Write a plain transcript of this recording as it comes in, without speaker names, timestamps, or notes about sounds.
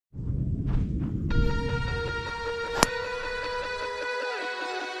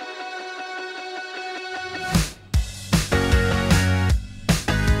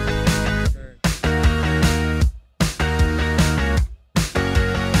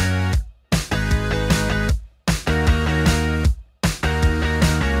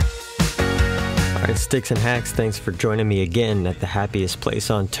Sticks and Hacks, thanks for joining me again at the happiest place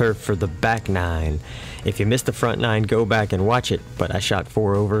on turf for the back nine. If you missed the front nine, go back and watch it, but I shot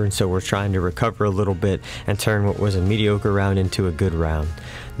 4 over, and so we're trying to recover a little bit and turn what was a mediocre round into a good round.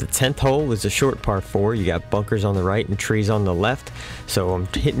 The 10th hole is a short par 4. You got bunkers on the right and trees on the left, so I'm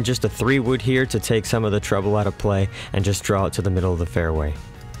hitting just a 3-wood here to take some of the trouble out of play and just draw it to the middle of the fairway.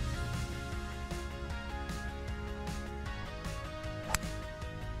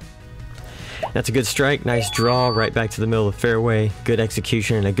 That's a good strike, nice draw, right back to the middle of the fairway, good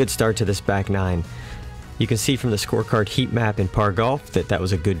execution, and a good start to this back nine. You can see from the scorecard heat map in par golf that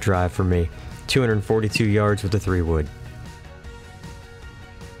was a good drive for me. 242 yards with a 3-wood.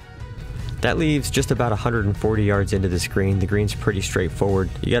 That leaves just about 140 yards into this green. The green's pretty straightforward.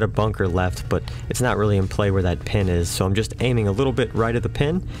 You got a bunker left, but it's not really in play where that pin is, so I'm just aiming a little bit right of the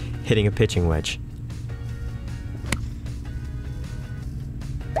pin, hitting a pitching wedge.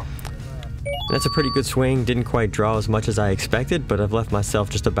 That's a pretty good swing, didn't quite draw as much as I expected, but I've left myself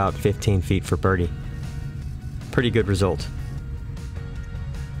just about 15 feet for birdie. Pretty good result.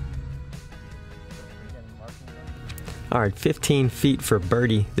 Alright, 15 feet for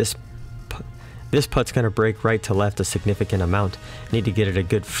birdie. This putt's going to break right to left a significant amount. Need to get it a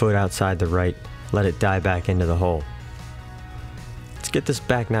good foot outside the right, let it die back into the hole. Let's get this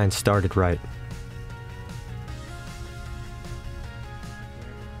back nine started right.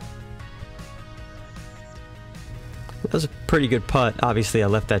 That was a pretty good putt. Obviously I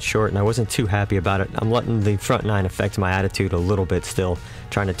left that short and I wasn't too happy about it. I'm letting the front nine affect my attitude a little bit still,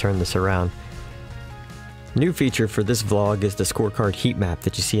 trying to turn this around. New feature for this vlog is the scorecard heat map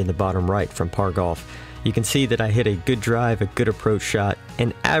that you see in the bottom right from Par Golf. You can see that I hit a good drive, a good approach shot,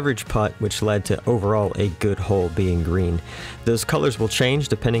 an average putt, which led to overall a good hole being green. Those colors will change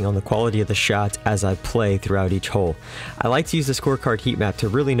depending on the quality of the shots as I play throughout each hole. I like to use the scorecard heat map to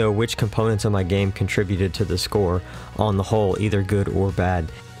really know which components of my game contributed to the score on the hole, either good or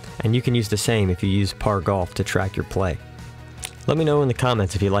bad. And you can use the same if you use Par Golf to track your play. Let me know in the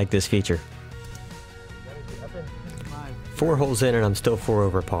comments if you like this feature. 4 holes in and I'm still 4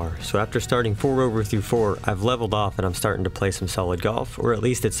 over par. So after starting 4 over through 4, I've leveled off and I'm starting to play some solid golf, or at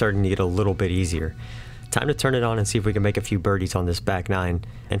least it's starting to get a little bit easier. Time to turn it on and see if we can make a few birdies on this back nine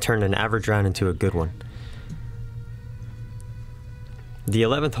and turn an average round into a good one. The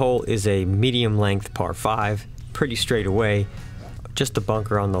 11th hole is a medium length par 5, pretty straight away, just a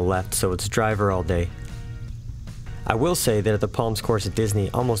bunker on the left, so it's driver all day. I will say that at the Palms course at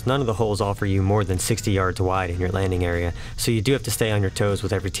Disney, almost none of the holes offer you more than 60 yards wide in your landing area, so you do have to stay on your toes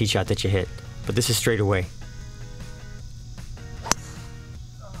with every tee shot that you hit, but this is straight away.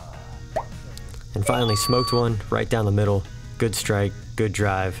 And finally smoked one right down the middle, good strike, good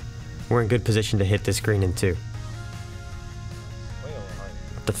drive. We're in good position to hit this green in 2.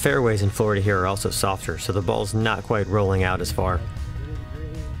 The fairways in Florida here are also softer, so the ball's not quite rolling out as far.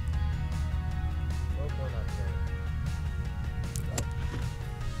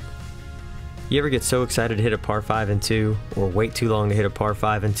 You ever get so excited to hit a par 5 and 2, or wait too long to hit a par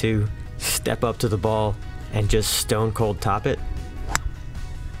 5 and 2, step up to the ball, and just stone cold top it?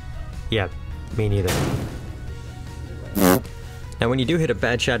 Yeah, me neither. Now when you do hit a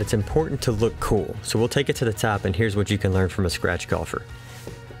bad shot, it's important to look cool, so we'll take it to the top, and here's what you can learn from a scratch golfer.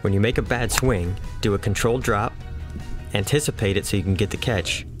 When you make a bad swing, do a controlled drop, anticipate it so you can get the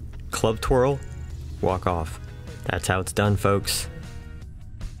catch, club twirl, walk off. That's how it's done, folks.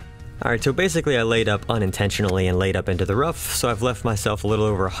 Alright, so basically I laid up unintentionally and laid up into the rough, so I've left myself a little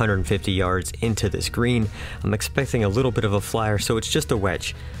over 150 yards into this green. I'm expecting a little bit of a flyer, so it's just a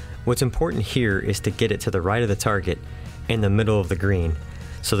wedge. What's important here is to get it to the right of the target in the middle of the green,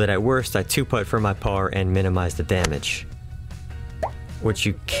 so that at worst I 2-putt for my par and minimize the damage. What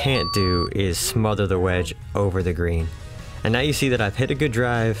you can't do is smother the wedge over the green. And now you see that I've hit a good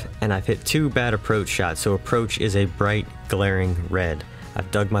drive and I've hit 2 bad approach shots, so approach is a bright, glaring red. I've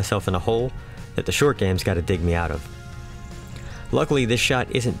dug myself in a hole that the short game's got to dig me out of. Luckily this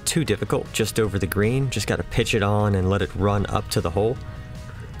shot isn't too difficult, just over the green, just got to pitch it on and let it run up to the hole.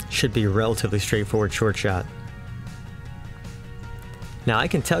 Should be a relatively straightforward short shot. Now I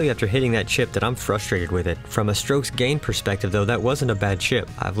can tell you after hitting that chip that I'm frustrated with it. From a strokes gain perspective though, that wasn't a bad chip.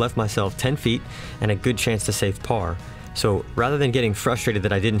 I've left myself 10 feet and a good chance to save par. So rather than getting frustrated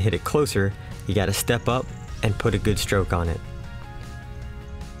that I didn't hit it closer, you got to step up and put a good stroke on it.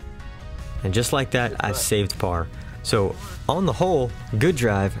 And just like that, I've saved par. So on the whole, good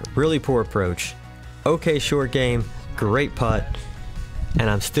drive, really poor approach, okay short game, great putt, and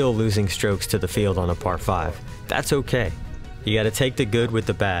I'm still losing strokes to the field on a par 5. That's okay. You gotta take the good with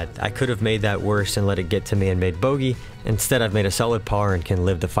the bad. I could have made that worse and let it get to me and made bogey. Instead, I've made a solid par and can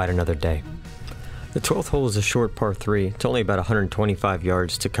live to fight another day. The 12th hole is a short par 3. It's only about 125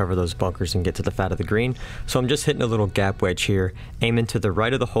 yards to cover those bunkers and get to the fat of the green. So I'm just hitting a little gap wedge here, aiming to the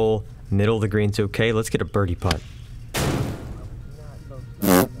right of the hole, middle of the green's okay. Let's get a birdie putt.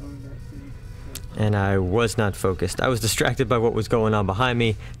 And I was not focused. I was distracted by what was going on behind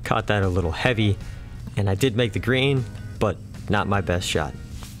me, caught that a little heavy, and I did make the green, but not my best shot.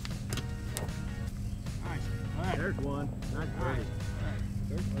 There's one. Not great.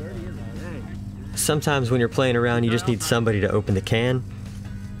 There's 30 in there. Sometimes when you're playing around, you just need somebody to open the can,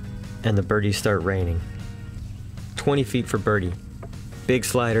 and the birdies start raining. 20 feet for birdie. Big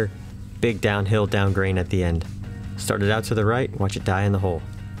slider, big downhill down green at the end. Start it out to the right, watch it die in the hole.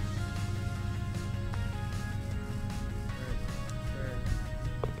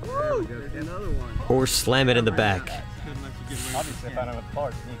 Woo! There's another one. Or slam it in the back. Obviously, if I don't have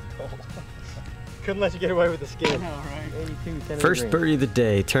parts, it needs to go. Couldn't let you get away with the skin. First birdie of the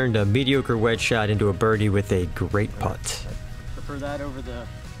day turned a mediocre wedge shot into a birdie with a great putt. Prefer that over the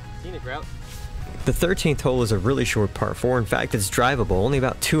scenic route. The 13th hole is a really short par 4. In fact, it's drivable, only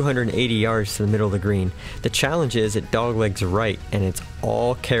about 280 yards to the middle of the green. The challenge is it doglegs right, and it's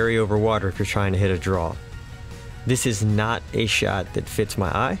all carryover water if you're trying to hit a draw. This is not a shot that fits my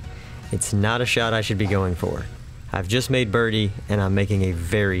eye. It's not a shot I should be going for. I've just made birdie, and I'm making a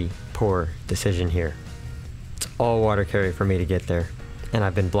very poor decision here. It's all water carry for me to get there, and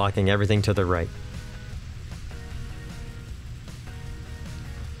I've been blocking everything to the right.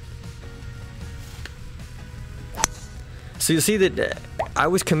 So you'll see that I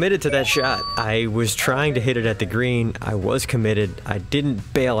was committed to that shot. I was trying to hit it at the green. I was committed. I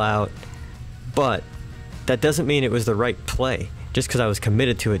didn't bail out, but that doesn't mean it was the right play. Just because I was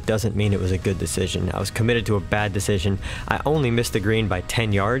committed to it doesn't mean it was a good decision. I was committed to a bad decision. I only missed the green by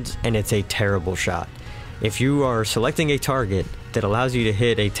 10 yards, and it's a terrible shot. If you are selecting a target that allows you to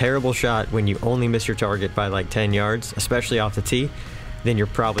hit a terrible shot when you only miss your target by like 10 yards, especially off the tee, then you're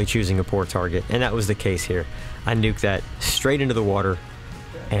probably choosing a poor target, and that was the case here. I nuked that straight into the water,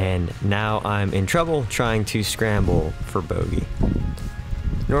 and now I'm in trouble trying to scramble for bogey.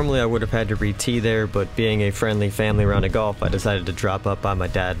 Normally I would have had to re-tee there, but being a friendly family round of golf, I decided to drop up by my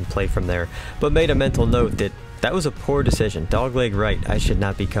dad and play from there, but made a mental note that that was a poor decision. Dogleg right, I should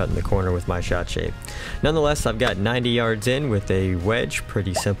not be cutting the corner with my shot shape. Nonetheless, I've got 90 yards in with a wedge,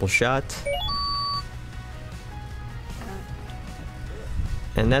 pretty simple shot.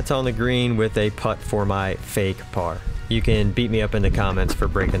 And that's on the green with a putt for my fake par. You can beat me up in the comments for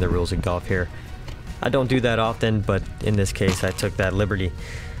breaking the rules of golf here. I don't do that often, but in this case I took that liberty.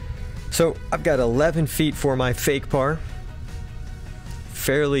 So I've got 11 feet for my fake par.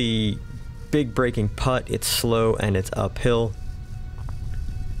 Fairly big breaking putt. It's slow and it's uphill.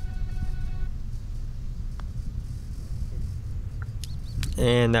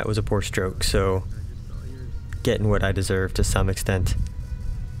 And that was a poor stroke, so getting what I deserve to some extent.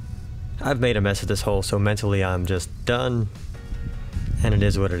 I've made a mess of this hole, so mentally I'm just done. And it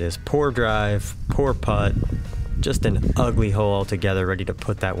is what it is. Poor drive, poor putt, just an ugly hole altogether, ready to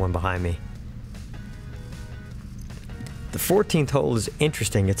put that one behind me. The 14th hole is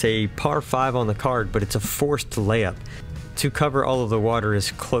interesting. It's a par 5 on the card, but it's a forced layup. To cover all of the water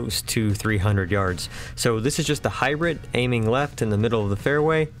is close to 300 yards. So this is just a hybrid, aiming left in the middle of the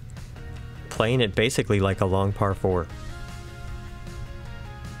fairway, playing it basically like a long par 4.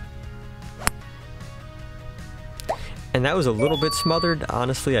 And that was a little bit smothered.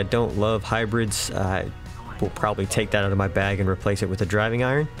 Honestly, I don't love hybrids. I will probably take that out of my bag and replace it with a driving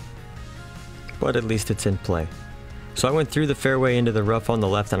iron. But at least it's in play. So I went through the fairway into the rough on the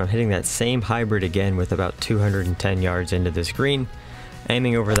left, and I'm hitting that same hybrid again with about 210 yards into this green,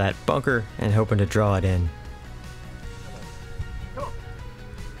 aiming over that bunker and hoping to draw it in.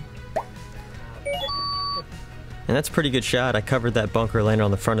 And that's a pretty good shot. I covered that bunker, landed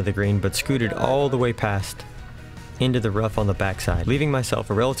on the front of the green, but scooted all the way past into the rough on the backside, leaving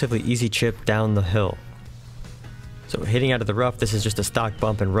myself a relatively easy chip down the hill. So hitting out of the rough, this is just a stock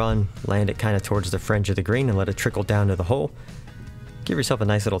bump and run, land it kind of towards the fringe of the green and let it trickle down to the hole. Give yourself a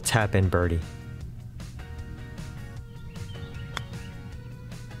nice little tap in birdie.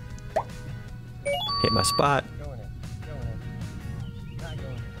 Hit my spot.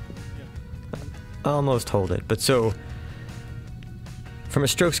 Almost hold it, but so from a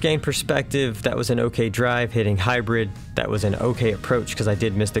strokes gained perspective, that was an okay drive. Hitting hybrid, that was an okay approach because I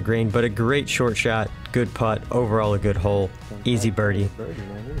did miss the green, but a great short shot, good putt, overall a good hole, easy birdie.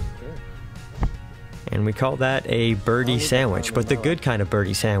 And we call that a birdie sandwich, but the good kind of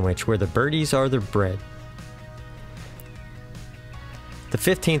birdie sandwich, where the birdies are the bread. The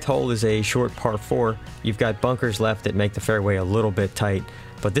 15th hole is a short par 4. You've got bunkers left that make the fairway a little bit tight,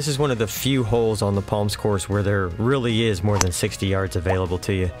 but this is one of the few holes on the Palms course where there really is more than 60 yards available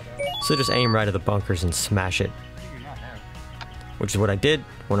to you. So just aim right at the bunkers and smash it. Which is what I did.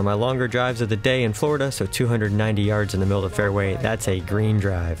 One of my longer drives of the day in Florida, so 290 yards in the middle of the fairway. That's a green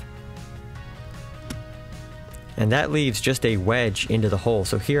drive. And that leaves just a wedge into the hole.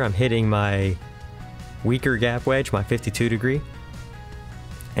 So here I'm hitting my weaker gap wedge, my 52 degree.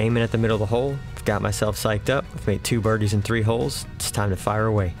 Aiming at the middle of the hole. I've got myself psyched up. I've made 2 birdies in 3 holes. It's time to fire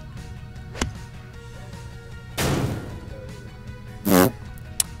away.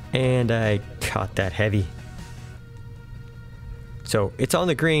 And I caught that heavy. So it's on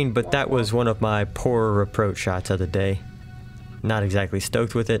the green, but that was one of my poorer approach shots of the day. Not exactly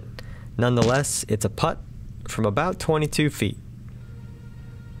stoked with it. Nonetheless, it's a putt from about 22 feet.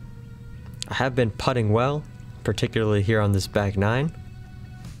 I have been putting well, particularly here on this back 9.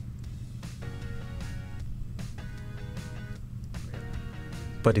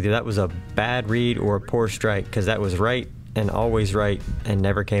 But either that was a bad read or a poor strike, because that was right and always right and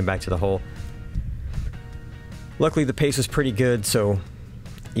never came back to the hole. Luckily the pace was pretty good, so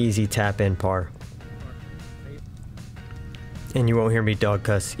easy tap in par. And you won't hear me dog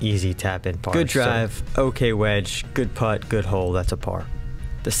cuss, easy tap in par. Good drive, okay wedge, good putt, good hole, that's a par.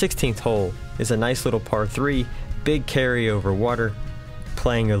 The 16th hole is a nice little par 3, big carry over water,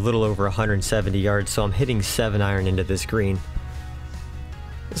 playing a little over 170 yards, so I'm hitting 7-iron into this green.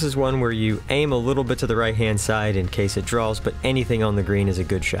 This is one where you aim a little bit to the right hand side in case it draws, but anything on the green is a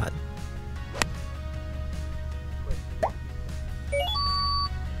good shot.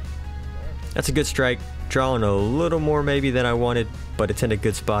 That's a good strike, drawing a little more maybe than I wanted, but it's in a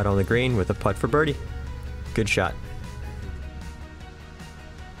good spot on the green with a putt for birdie. Good shot.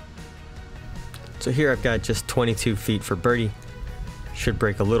 So here I've got just 22 feet for birdie. Should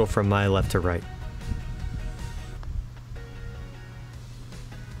break a little from my left to right.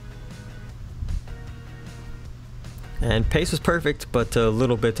 And pace was perfect, but a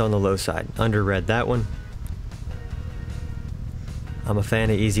little bit on the low side. Underread that one. I'm a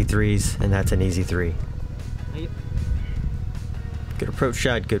fan of easy 3s, and that's an easy 3. Good approach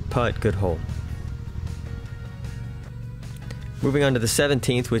shot, good putt, good hole. Moving on to the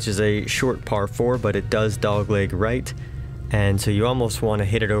 17th, which is a short par 4, but it does dogleg right. And so you almost want to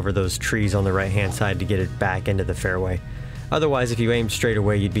hit it over those trees on the right hand side to get it back into the fairway. Otherwise, if you aimed straight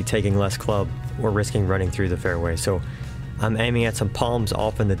away, you'd be taking less club or risking running through the fairway. So I'm aiming at some palms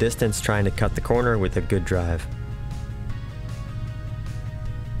off in the distance, trying to cut the corner with a good drive.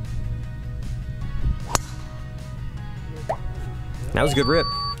 That was a good rip.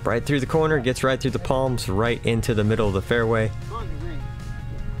 Right through the corner, gets right through the palms, right into the middle of the fairway. I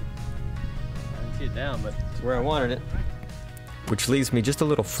didn't see it down, but it's where I wanted it. Which leaves me just a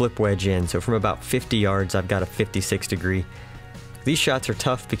little flip wedge in, so from about 50 yards I've got a 56 degree. These shots are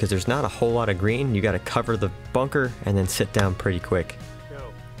tough because there's not a whole lot of green. You got to cover the bunker and then sit down pretty quick.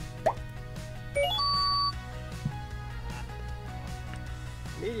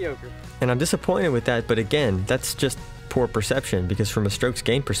 Mediocre. And I'm disappointed with that, but again, that's just poor perception, because from a strokes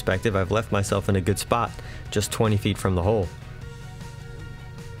gain perspective I've left myself in a good spot, just 20 feet from the hole.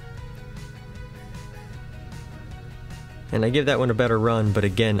 And I give that one a better run, but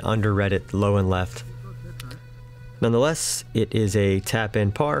again, underread it low and left. Nonetheless, it is a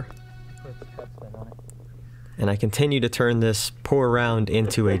tap-in par. And I continue to turn this poor round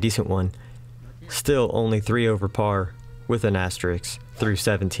into a decent one. Still only 3 over par with an asterisk through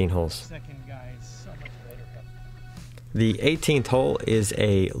 17 holes. The 18th hole is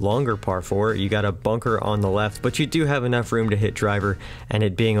a longer par 4. You got a bunker on the left, but you do have enough room to hit driver, and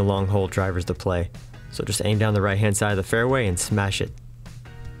it being a long hole, driver's the play. So just aim down the right hand side of the fairway and smash it.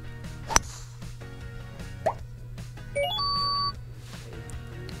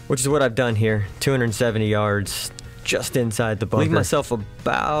 Which is what I've done here. 270 yards just inside the bunker. Leave myself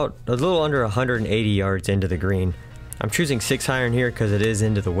about a little under 180 yards into the green. I'm choosing 6-iron here because it is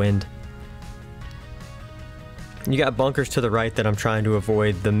into the wind. You got bunkers to the right that I'm trying to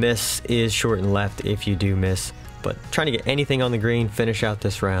avoid. The miss is short and left if you do miss, but trying to get anything on the green, finish out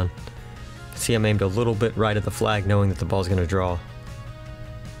this round. See, I'm aimed a little bit right at the flag, knowing that the ball's going to draw.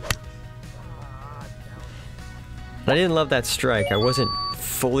 I didn't love that strike. I wasn't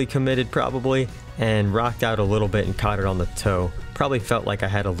fully committed probably, and rocked out a little bit and caught it on the toe. Probably felt like I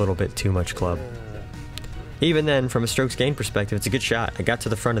had a little bit too much club. Even then, from a strokes gain perspective, it's a good shot. I got to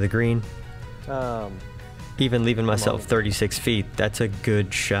the front of the green. Even leaving myself 36 feet, that's a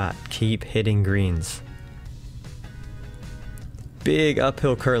good shot. Keep hitting greens. Big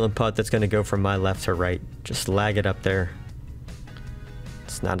uphill curling putt that's going to go from my left to right. Just lag it up there.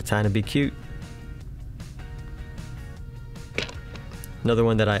 It's not a time to be cute. Another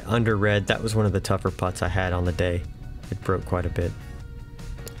one that I underread, that was one of the tougher putts I had on the day. It broke quite a bit.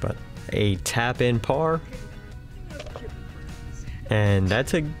 But a tap-in par. And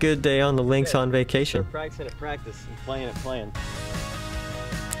that's a good day on the links on vacation. Practicing at practice and playing at playing.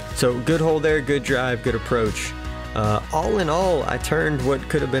 So good hole there, good drive, good approach. All in all, I turned what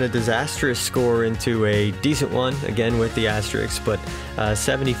could have been a disastrous score into a decent one, again with the asterisks, but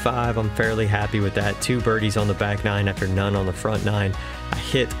 75, I'm fairly happy with that. 2 birdies on the back 9 after none on the front 9. I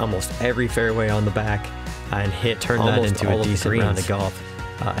hit almost every fairway on the back and turned that into a decent round of golf,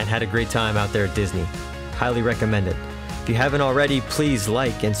 and had a great time out there at Disney. Highly recommend it. If you haven't already, please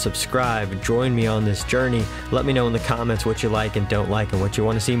like and subscribe. Join me on this journey. Let me know in the comments what you like and don't like and what you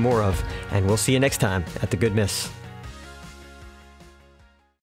want to see more of. And we'll see you next time at the Good Miss.